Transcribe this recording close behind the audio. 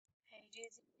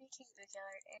dudes, making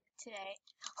Bookkeller, and today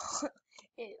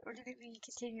we're going to be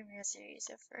continuing our series.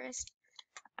 So first,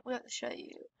 we have to show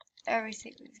you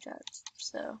everything we've done.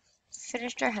 So,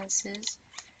 finished our houses.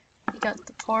 We got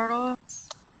the portal.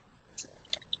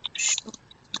 Show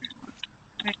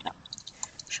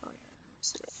you.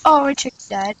 Oh, we checked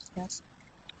that. Yes.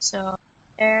 So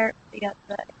there we got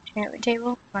the enchantment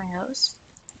table, my house.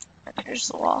 And there's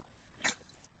the wall.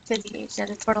 For the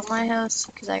nether portal, my house,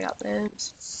 because I got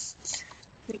those.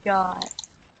 We got.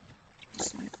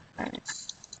 Then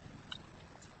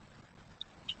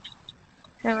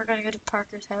we're gonna go to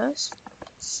Parker's house.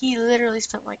 He literally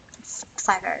spent like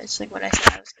 5 hours, like what I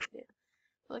said I was gonna do.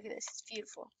 Look at this, it's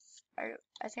beautiful.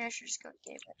 I think I should just go to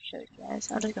game mode and show you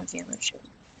guys. I'll just go to game mode and show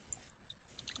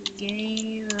you.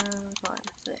 Game mode 1.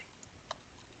 There.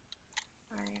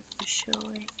 I'm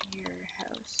showing your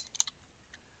house.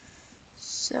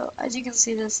 So as you can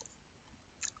see, this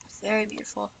is very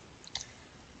beautiful.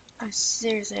 I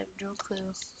seriously have no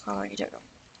clue how long you don't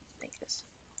make this.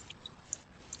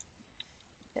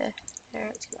 Okay, there,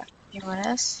 let's go back. Game mode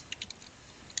S.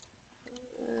 Game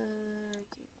mode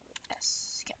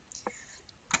S. Okay.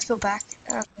 Let's go back.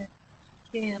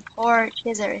 Getting the porch,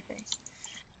 here's everything.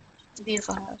 It's a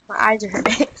beautiful house. My eyes are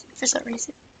hurting for some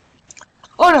reason.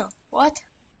 Oh no! What?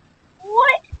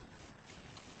 What?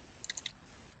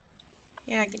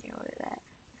 You're not getting over that.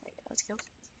 Okay, let's go.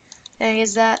 And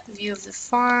here's that view of the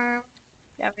farm.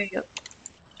 Yeah, I'm gonna go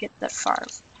get the farm.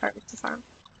 Harvest the farm.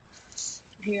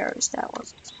 Here, harvest that one.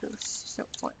 So there's no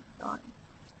point in on.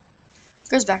 It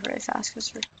goes back really fast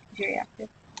because we're very active.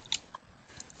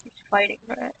 Keep fighting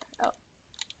for it. Oh.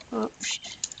 Oops.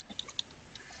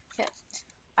 Okay.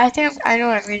 I think I know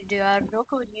what I'm gonna do. I have no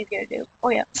clue what he's gonna do. Oh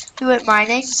yeah. We went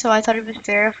mining, so I thought it was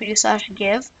fair if we just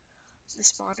give the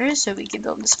spawners, so we can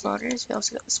build the spawners. We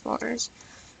also got the spawners.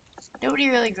 Nobody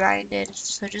really grinded,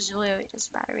 so just really it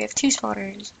doesn't matter. We have 2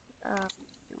 spawners. No,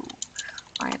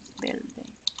 I'm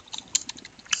building.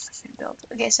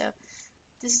 Okay, so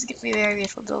this is gonna be a very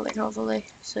beautiful building, hopefully.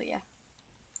 So yeah,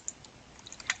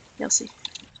 you'll see.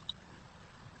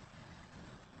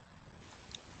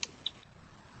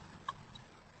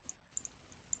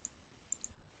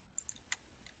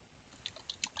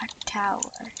 A tower.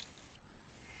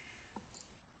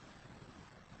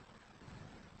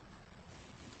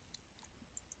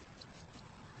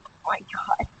 Oh my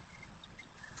god.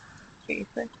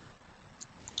 Seriously.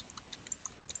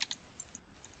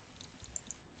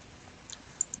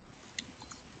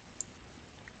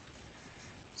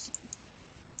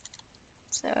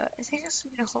 So I think this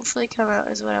is gonna hopefully come out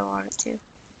as what I want it to.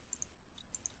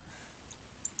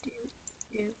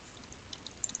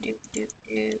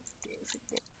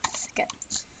 Okay.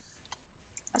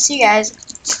 I'll see you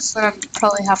guys when I'm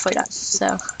probably halfway done.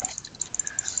 So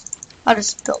I'll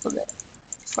just build a bit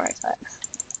before I cut.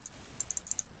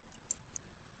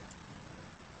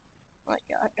 Oh my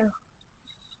god, no.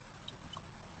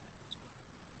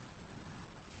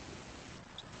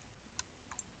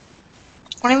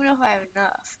 I don't even know if I have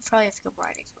enough. I probably have to go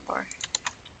mining some more.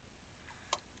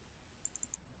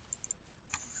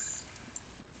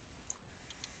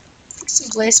 Some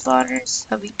blaze spawners,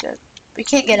 that'll be good. We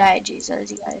can't get IGs,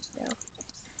 as you guys know.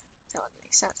 That would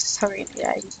make sense. How are we gonna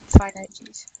get IGs? Find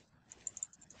IGs.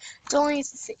 It's only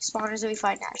spawners that we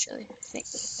find naturally, I think.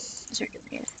 That's what we're doing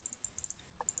here.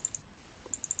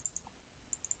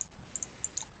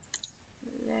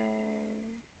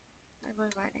 There. I'm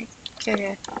going mining.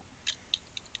 Okay.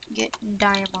 Get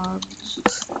diamonds.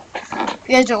 If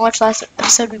you guys don't watch last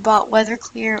episode, we bought weather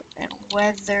clear and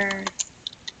weather.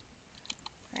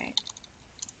 Right.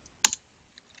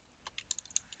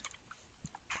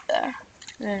 There.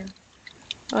 Then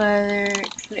weather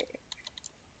clear.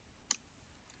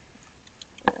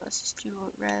 Let's just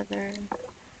do weather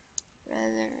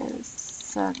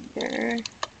thunder.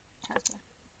 10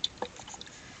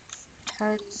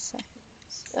 seconds.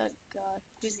 Oh god,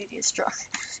 who's gonna get struck?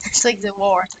 It's like the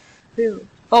war. Who?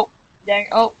 Oh, dang,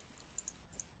 oh.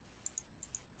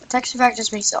 The texture pack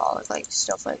just makes it all look like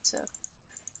snowflake, so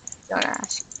don't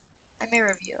ask. I may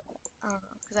review it. I don't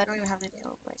know, because I don't even have the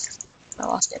download link. I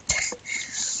lost it.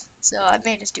 So I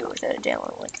may just do it without a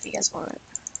download link if you guys want it.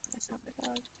 That's not the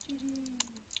dog. Do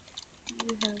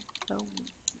you have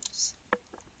bones?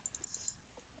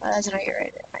 That's not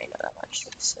right. I know that much.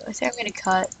 So I think I'm gonna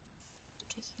cut.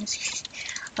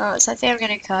 So I think I'm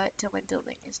gonna cut till my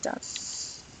building is done.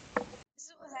 This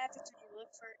is what happens when you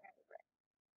look for an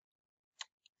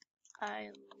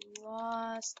I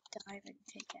lost diamond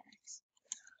pickaxe.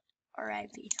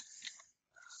 R.I.P.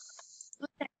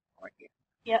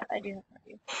 Yeah, I do have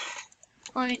more.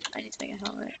 Well, I need to make a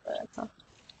helmet, but that's all.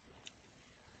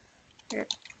 Here.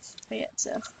 But yeah,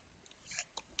 so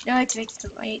now I have to make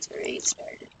the light rate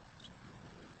started.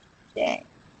 Dang,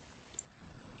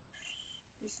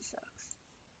 this sucks.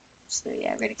 So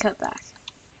yeah, I'm gonna cut back.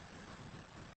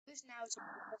 This now is a work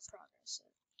in progress. So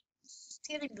it's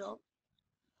getting built.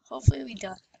 Hopefully it'll be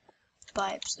done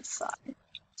by episode 5.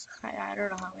 I don't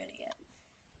know how I'm gonna get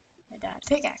my dad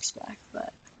pickaxe back,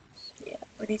 but yeah,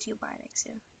 we need to do mining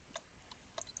soon.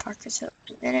 Parker's up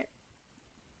in a minute.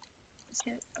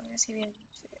 I'm gonna see if we can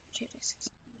change.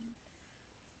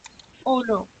 Oh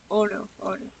no, oh no,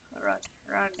 oh no. Run,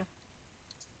 run.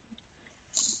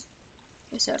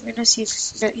 Okay, so I'm gonna see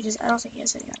if no, he does. I don't think he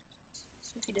has any items.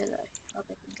 So if he does, I'll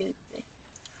make him good.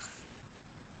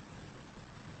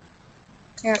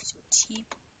 Yeah, so TP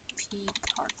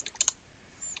Parker.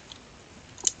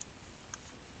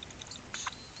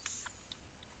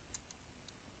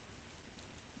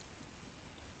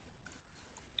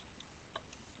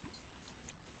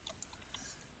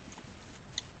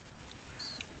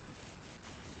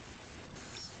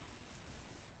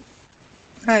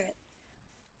 Alright,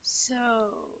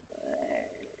 so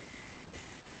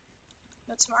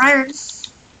got some iron.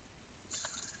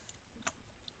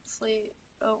 Hopefully,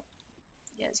 oh,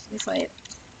 yeah, it's gonna be fight.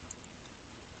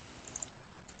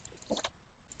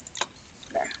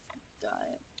 There, got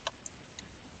it.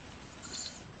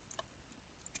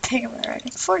 Ping him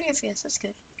already. 40 FPS, that's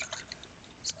good.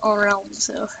 It's all around,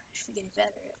 so I should be getting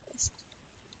better at this.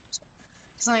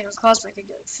 It's not even cause I could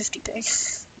get like 50 ping.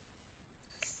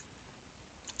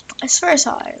 I swear I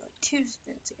saw it like 2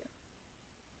 minutes ago.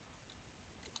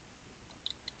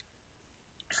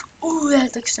 Ooh,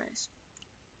 that looks nice.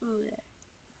 Ooh, that.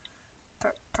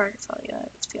 Parker probably got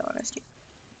it, let's be honest.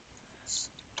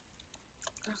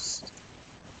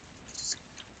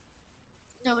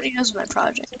 Nobody knows what my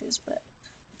project is, but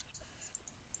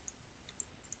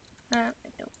I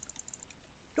know.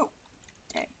 Nope.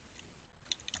 Dang.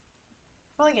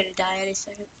 Probably gonna die any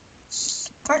second.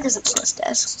 Parker's at the first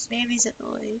desk. Mamie's at the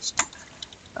least.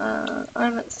 I'm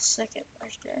at the second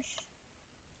first desk.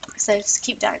 Because I just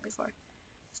keep dying before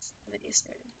the video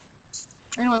started.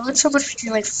 I know, I went so much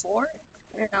between like 4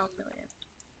 and now a million.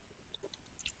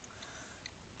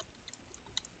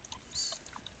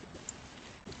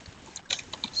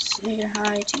 Say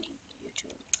hi to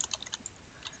YouTube.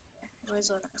 Yeah,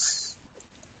 anyways, on us.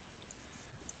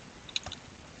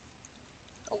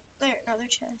 Oh, there, another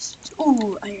chest.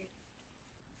 Ooh, iron.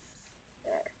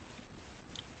 There.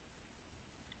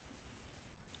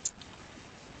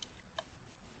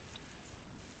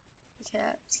 Okay,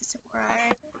 let's get some more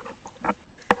iron. I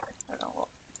don't know what.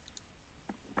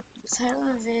 The title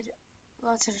of the vid,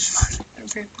 lots of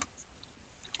improvements.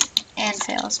 And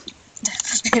fails.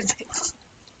 And fails.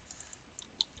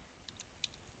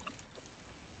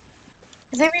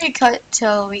 I think we need to cut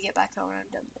till we get back home and I'm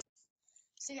done.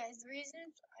 So guys, the reason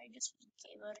I just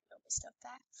came out and got my stuff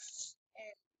back,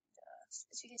 and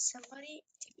is because somebody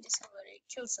TP'd to somebody,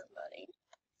 killed somebody.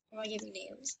 I'm not giving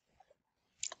names.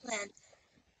 Then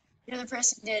the other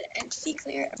person did entity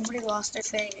clear. Everybody lost their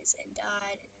things and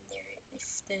died, and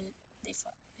then they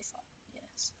fought. They fought.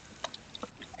 Yes,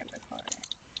 I recall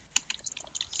that.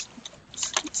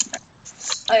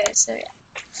 Okay, so yeah.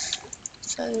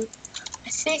 So I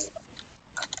think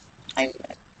I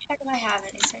check if I have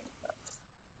anything. But,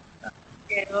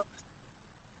 yeah,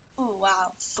 oh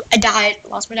wow, I died.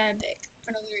 Lost my diamond pick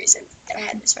for no reason, and I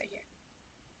had this right here.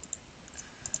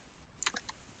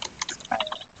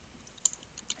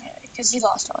 Because he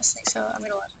lost all his things, so I'm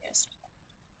gonna let him guess.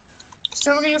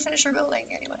 So we're gonna finish our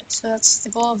building anyway. So that's the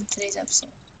goal of today's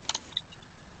episode.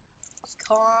 It's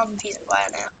calm, peace, and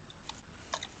quiet now.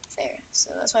 There.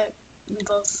 So that's why we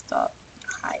both got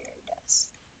higher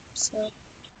deaths. So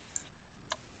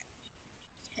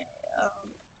okay,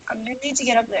 I'm gonna need to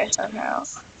get up there somehow.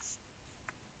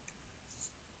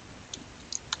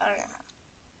 I don't know how.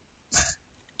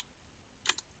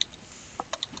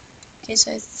 Okay,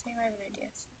 so I think I have an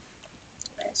idea.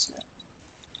 Okay, so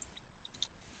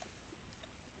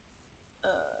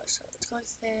let's go like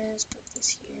this, put this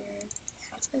here,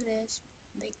 half of this,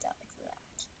 make that like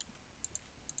that.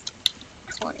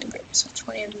 20 bricks, so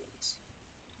 20 of these.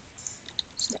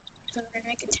 So we're gonna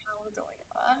make a tower going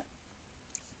up.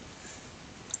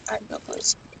 I've built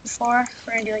this before.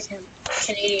 We're gonna do like a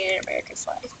Canadian and American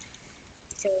flag.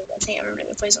 Because I think everybody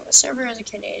that plays on the server is a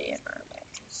Canadian or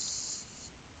American.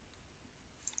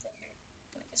 There.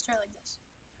 We can start like this.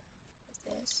 Like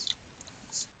this.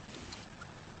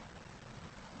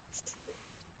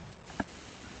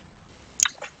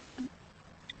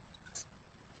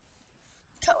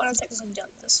 Cut when I'm technically done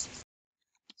with this.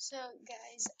 So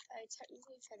guys, I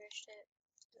technically finished it.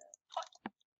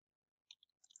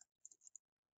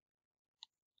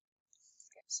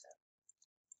 So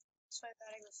I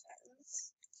thought I go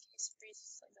fence. In case it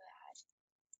freezes like that.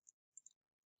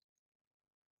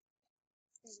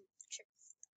 Sure.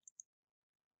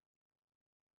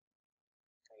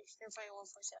 You're fighting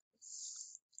 147.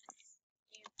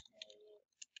 You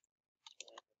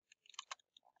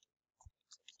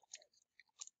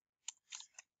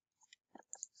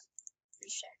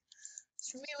recheck.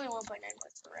 For me, only 1.9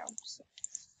 works per round. So.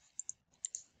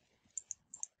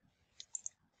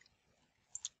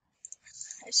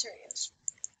 I serious.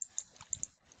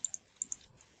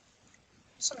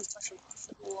 I'm just gonna push him off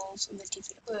the walls and the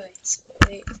TV.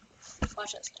 Wait.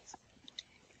 Watch this, guys.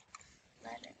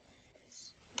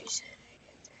 Reset.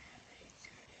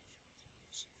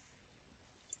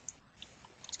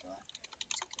 Let's go after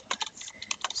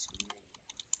this video.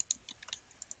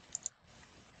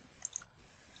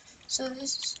 So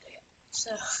this is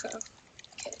so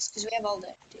okay, because we have all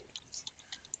that, dude.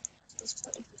 Let's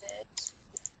put this.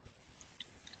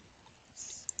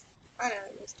 I don't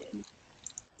know this, dude.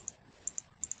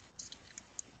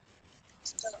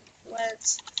 So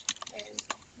let's end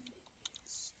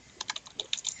this.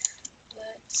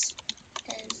 Let's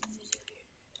end video here.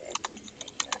 End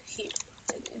video here.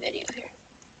 End video here.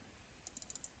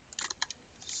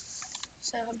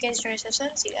 So I hope you guys enjoyed this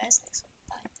episode. See you guys next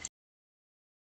one. Bye.